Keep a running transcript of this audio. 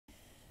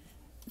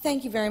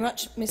Thank you very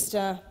much,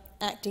 Mr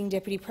Acting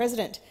Deputy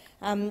President.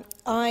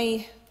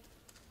 I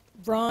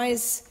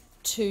rise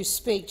to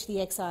speak to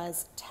the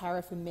Excise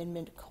Tariff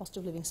Amendment Cost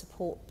of Living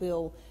Support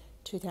Bill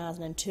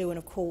 2002, and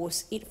of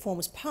course it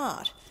forms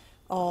part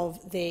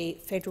of the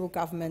federal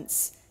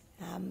government's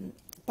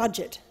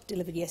budget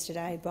delivered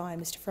yesterday by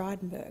Mr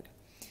Frydenberg.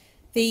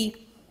 The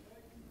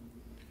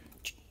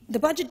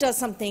budget does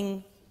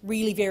something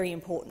really very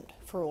important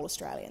for all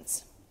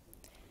Australians.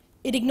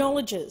 It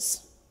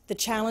acknowledges the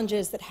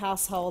challenges that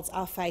households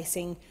are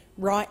facing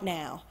right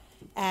now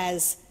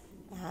as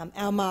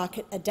our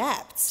market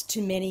adapts to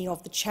many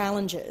of the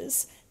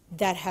challenges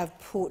that have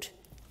put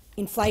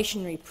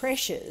inflationary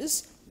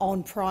pressures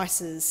on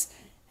prices,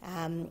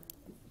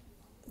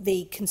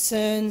 the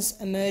concerns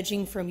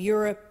emerging from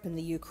Europe and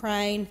the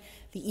Ukraine,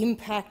 the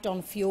impact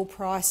on fuel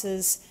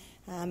prices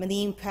and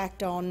the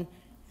impact on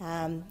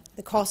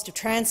the cost of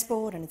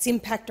transport and its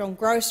impact on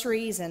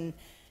groceries and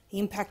the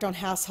impact on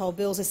household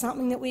bills is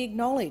something that we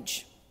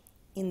acknowledge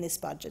in this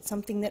budget,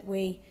 something that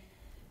we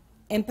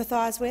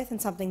empathise with and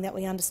something that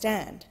we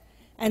understand.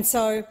 And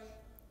so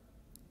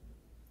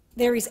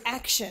there is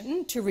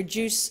action to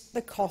reduce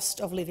the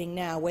cost of living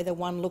now, whether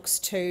one looks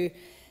to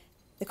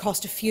the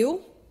cost of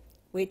fuel,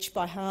 which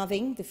by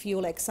halving the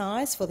fuel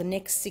excise for the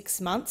next 6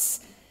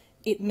 months,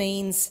 it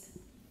means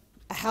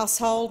a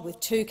household with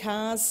 2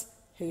 cars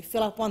who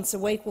fill up once a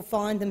week will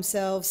find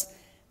themselves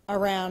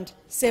around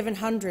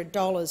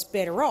 $700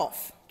 better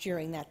off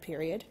during that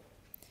period.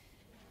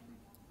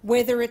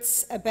 Whether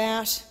it's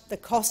about the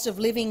cost of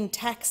living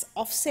tax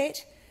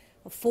offset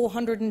of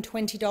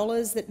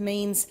 $420 that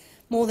means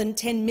more than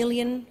 10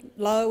 million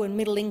low and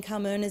middle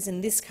income earners in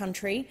this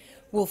country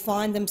will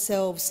find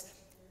themselves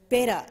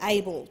better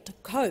able to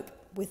cope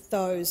with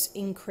those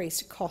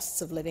increased costs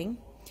of living.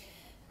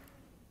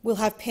 We'll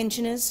have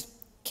pensioners,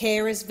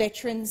 carers,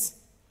 veterans,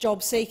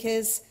 job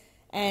seekers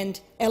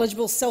and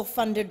eligible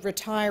self-funded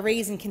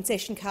retirees and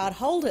concession card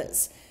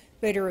holders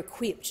better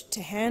equipped to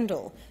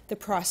handle the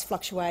price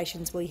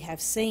fluctuations we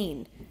have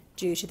seen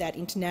due to that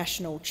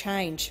international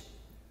change.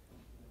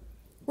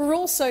 We're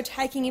also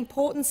taking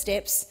important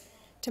steps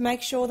to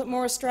make sure that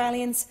more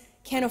Australians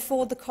can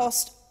afford the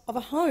cost of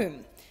a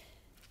home.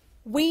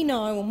 We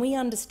know and we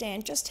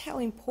understand just how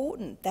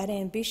important that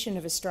ambition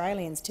of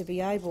Australians to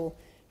be able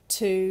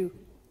to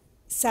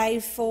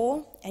save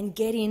for and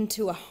get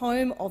into a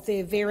home of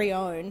their very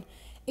own,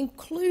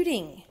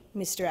 including,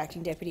 Mr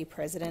Acting Deputy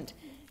President,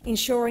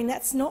 ensuring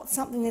that's not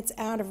something that's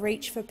out of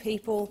reach for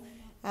people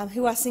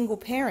who are single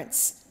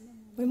parents.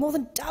 We're more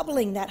than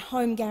doubling that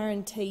home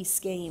guarantee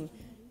scheme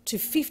to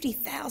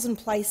 50,000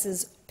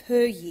 places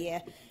per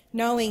year,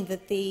 knowing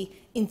that the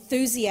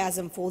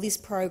enthusiasm for this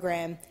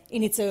program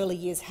in its early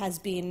years has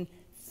been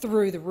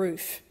through the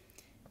roof.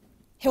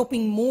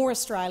 Helping more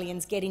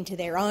Australians get into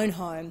their own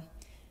home,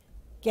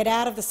 get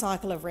out of the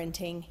cycle of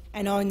renting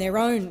and own their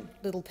own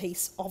little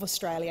piece of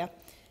Australia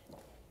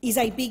is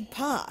a big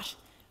part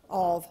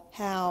of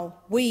how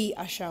we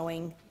are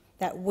showing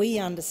that we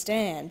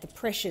understand the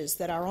pressures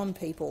that are on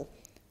people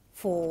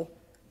for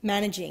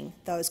managing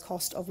those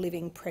cost of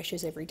living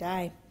pressures every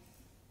day.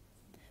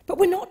 But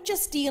we're not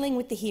just dealing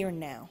with the here and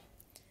now.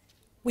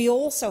 We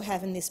also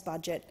have in this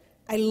budget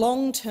a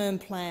long-term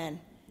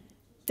plan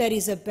that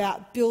is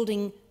about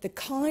building the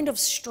kind of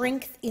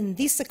strength in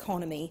this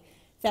economy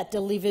that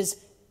delivers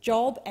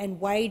job and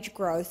wage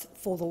growth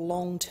for the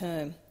long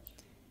term.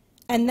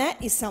 And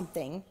that is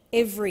something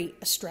every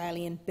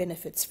Australian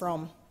benefits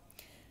from.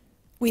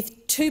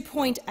 With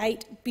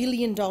 $2.8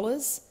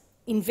 billion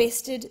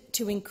invested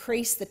to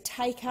increase the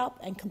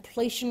take-up and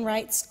completion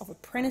rates of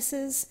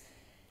apprentices,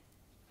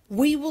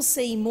 we will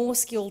see more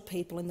skilled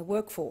people in the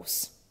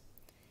workforce.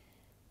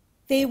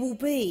 There will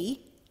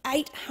be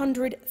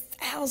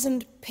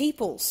 800,000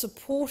 people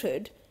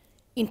supported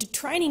into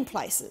training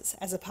places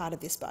as a part of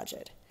this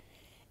budget,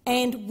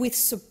 and with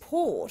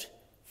support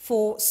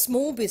for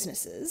small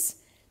businesses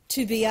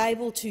to be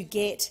able to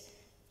get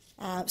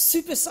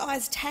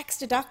supersized tax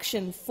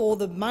deduction for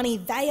the money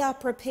they are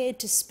prepared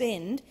to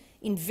spend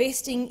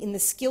investing in the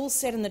skill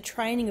set and the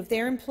training of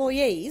their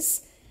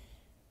employees,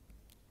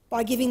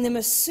 by giving them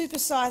a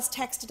supersized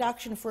tax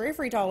deduction for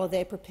every dollar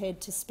they're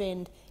prepared to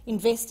spend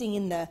investing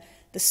in the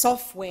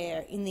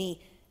software, in the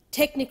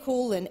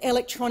technical and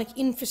electronic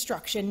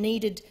infrastructure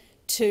needed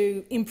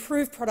to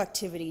improve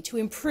productivity, to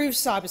improve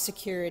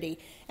cybersecurity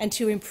and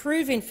to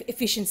improve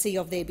efficiency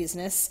of their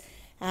business.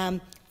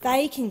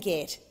 They can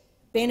get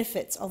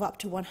benefits of up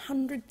to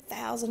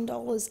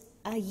 $100,000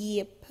 a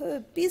year per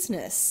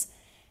business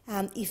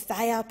if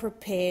they are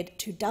prepared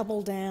to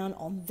double down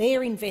on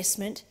their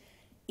investment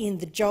in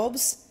the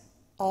jobs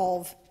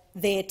of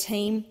their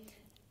team,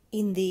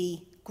 in the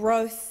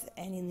growth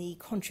and in the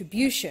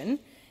contribution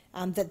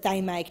that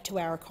they make to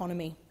our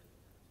economy.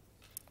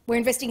 We're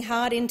investing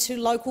hard into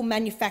local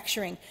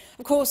manufacturing.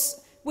 Of course,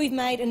 we've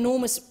made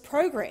enormous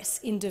progress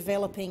in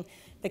developing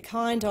the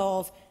kind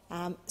of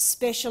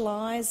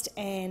specialised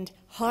and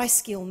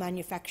high-skill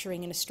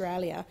manufacturing in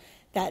Australia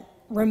that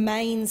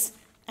remains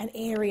an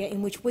area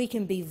in which we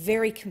can be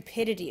very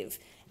competitive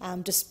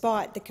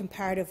despite the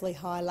comparatively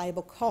high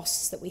labour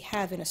costs that we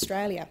have in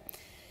Australia.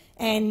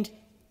 And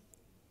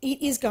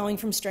it is going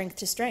from strength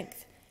to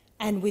strength,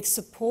 and with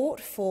support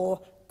for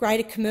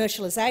greater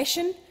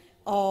commercialisation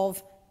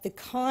of the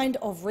kind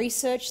of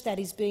research that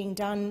is being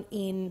done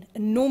in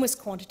enormous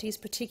quantities,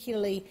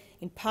 particularly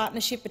in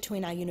partnership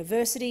between our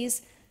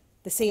universities,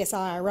 the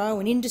CSIRO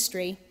and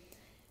industry,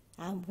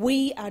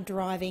 we are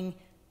driving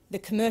the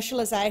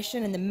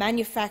commercialisation and the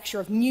manufacture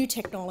of new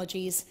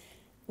technologies,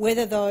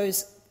 whether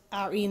those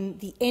are in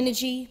the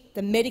energy,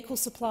 the medical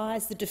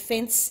supplies, the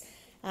defence,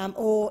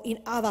 or in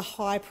other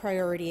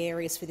high-priority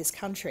areas for this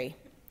country.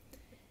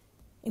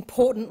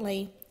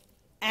 Importantly,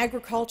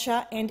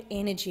 agriculture and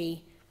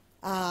energy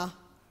are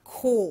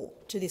core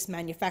to this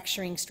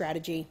manufacturing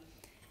strategy,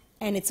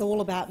 and it's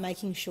all about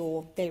making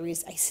sure there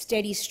is a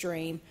steady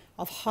stream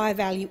of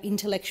high-value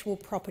intellectual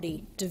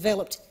property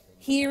developed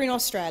here in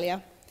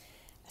Australia,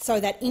 so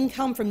that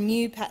income from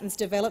new patents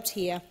developed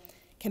here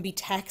can be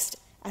taxed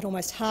at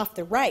almost half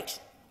the rate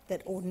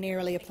that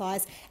ordinarily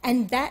applies,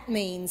 and that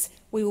means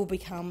we will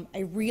become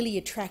a really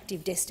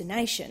attractive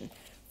destination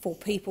for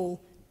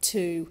people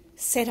to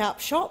set up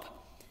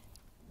shop,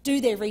 do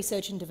their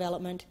research and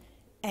development,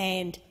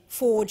 and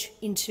forge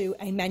into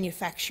a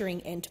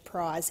manufacturing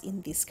enterprise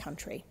in this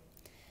country.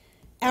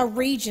 Our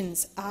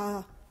regions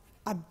are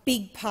a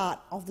big part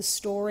of the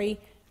story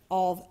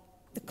of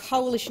the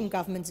coalition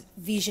government's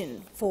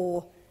vision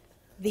for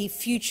the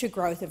future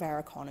growth of our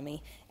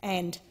economy,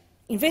 and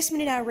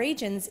investment in our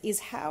regions is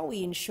how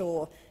we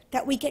ensure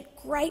that we get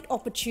great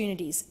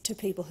opportunities to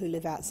people who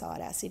live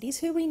outside our cities,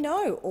 who we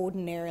know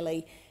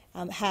ordinarily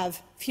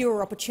have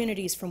fewer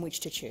opportunities from which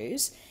to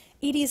choose.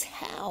 It is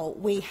how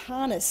we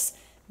harness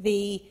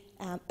the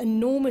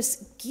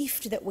enormous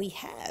gift that we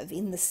have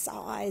in the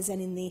size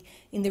and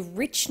in the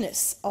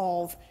richness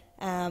of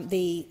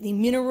the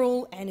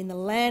mineral and in the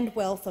land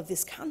wealth of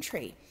this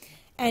country.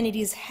 And it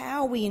is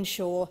how we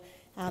ensure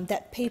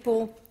that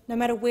people, no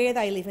matter where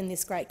they live in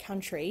this great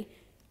country,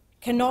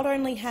 can not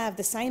only have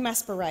the same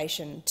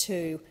aspiration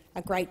to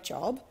a great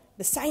job,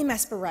 the same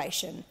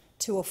aspiration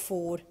to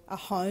afford a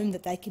home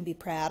that they can be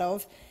proud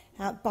of,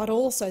 but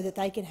also that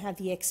they can have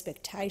the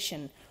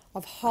expectation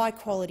of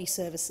high-quality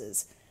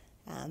services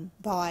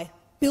by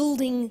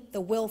building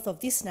the wealth of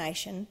this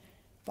nation,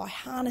 by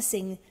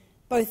harnessing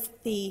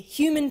both the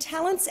human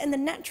talents and the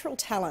natural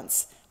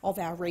talents of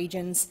our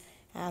regions.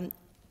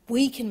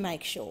 We can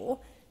make sure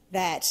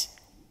that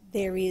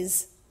there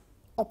is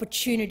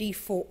opportunity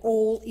for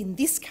all in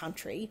this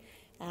country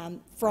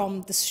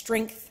from the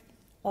strength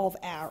of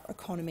our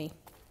economy.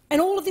 And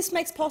all of this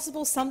makes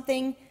possible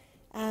something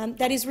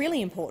that is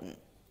really important,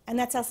 and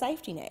that's our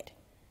safety net.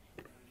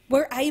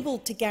 We're able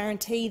to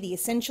guarantee the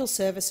essential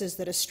services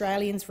that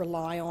Australians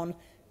rely on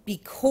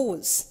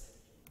because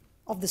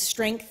of the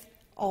strength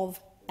of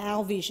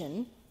our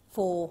vision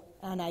for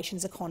our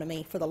nation's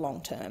economy for the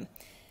long term.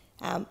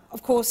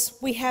 Of course,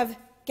 we have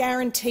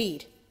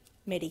guaranteed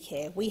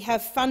Medicare. We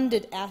have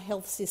funded our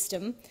health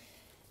system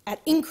at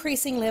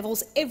increasing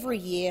levels every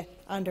year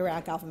under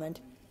our government,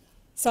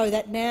 so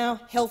that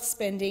now health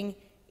spending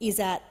is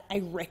at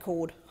a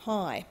record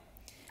high.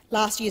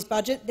 Last year's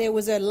budget, there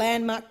was a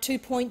landmark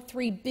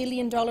 $2.3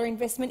 billion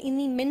investment in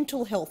the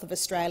mental health of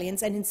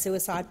Australians and in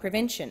suicide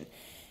prevention.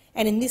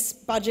 And in this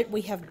budget,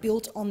 we have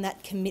built on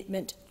that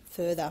commitment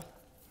further.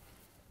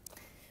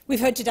 We've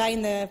heard today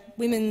in the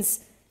Women's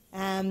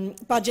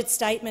budget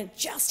statement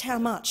just how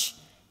much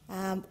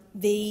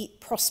the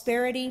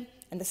prosperity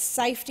and the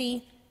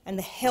safety and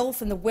the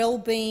health and the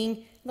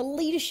well-being, the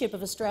leadership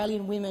of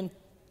Australian women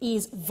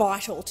is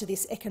vital to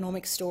this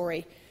economic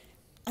story.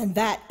 And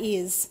that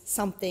is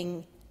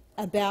something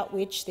about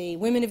which the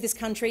women of this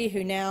country,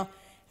 who now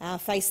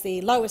face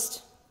the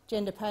lowest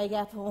gender pay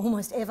gap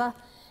almost ever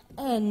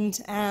and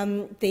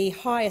the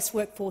highest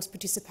workforce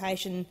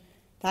participation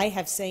they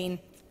have seen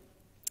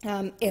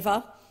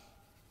ever,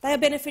 they are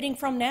benefiting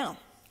from now.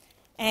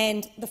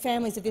 And the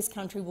families of this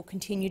country will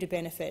continue to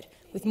benefit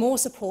with more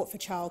support for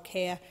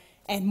childcare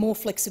and more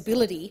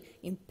flexibility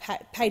in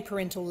paid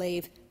parental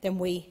leave than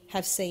we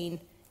have seen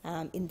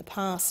in the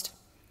past.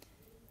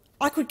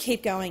 I could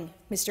keep going,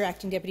 Mr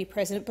Acting Deputy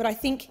President, but I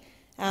think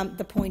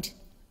the point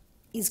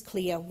is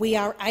clear. We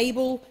are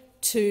able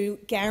to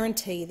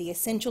guarantee the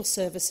essential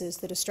services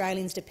that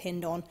Australians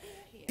depend on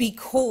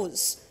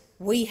because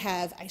we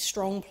have a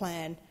strong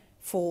plan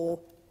for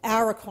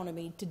our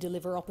economy to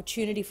deliver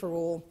opportunity for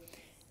all.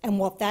 And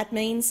what that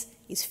means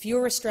is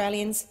fewer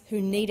Australians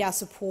who need our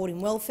support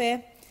in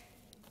welfare,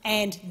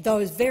 and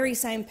those very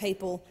same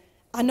people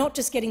are not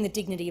just getting the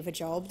dignity of a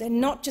job, they're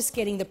not just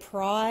getting the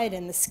pride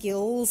and the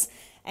skills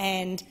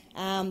and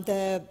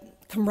the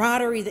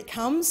camaraderie that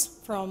comes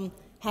from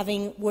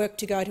having work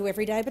to go to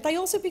every day, but they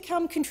also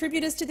become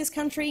contributors to this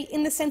country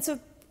in the sense of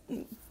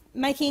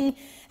making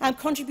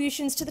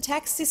contributions to the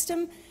tax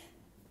system.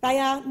 They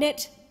are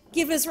net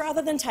givers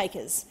rather than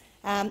takers,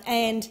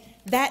 and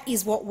that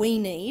is what we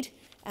need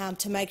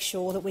to make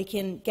sure that we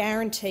can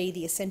guarantee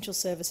the essential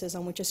services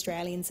on which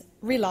Australians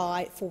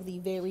rely for the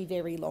very,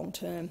 very long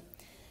term.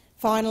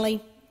 Finally,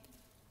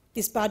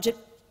 this budget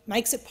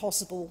makes it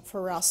possible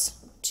for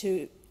us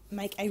to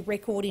make a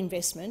record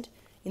investment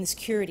in the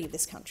security of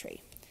this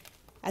country.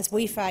 As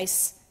we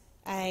face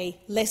a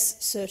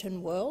less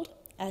certain world,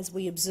 as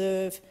we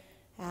observe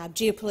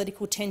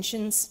geopolitical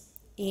tensions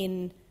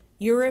in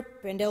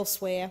Europe and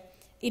elsewhere,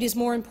 it is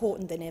more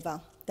important than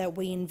ever that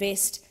we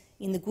invest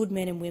in the good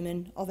men and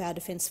women of our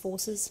defence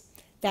forces,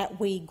 that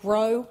we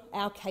grow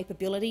our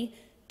capability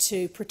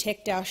to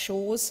protect our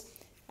shores,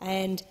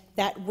 and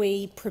that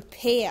we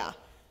prepare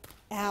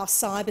our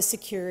cyber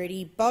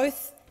security,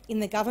 both in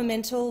the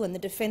governmental and the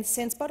defence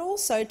sense, but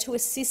also to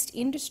assist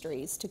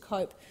industries to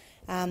cope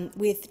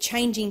with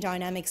changing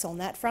dynamics on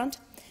that front.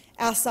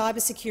 Our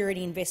cyber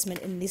security investment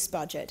in this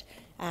budget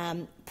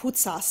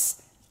puts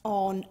us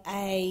on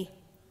a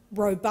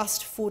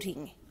robust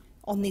footing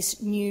on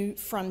this new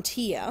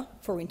frontier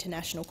for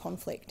international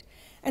conflict.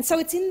 And so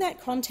it's in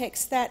that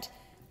context that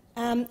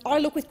I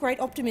look with great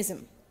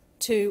optimism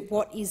to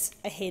what is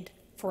ahead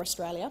for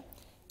Australia,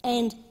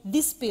 and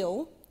this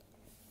bill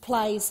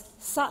plays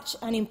such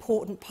an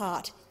important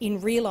part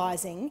in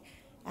realising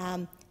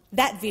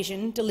that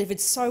vision delivered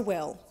so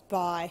well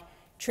by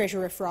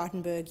Treasurer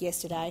Frydenberg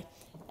yesterday.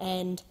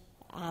 And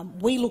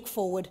we look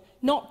forward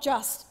not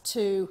just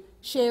to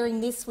sharing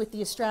this with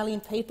the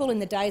Australian people in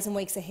the days and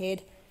weeks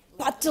ahead,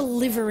 but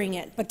delivering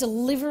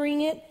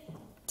it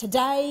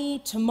today,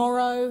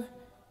 tomorrow,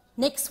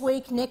 next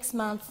week, next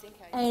month,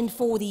 and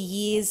for the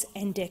years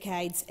and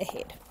decades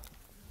ahead.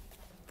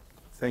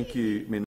 Thank you, Minister.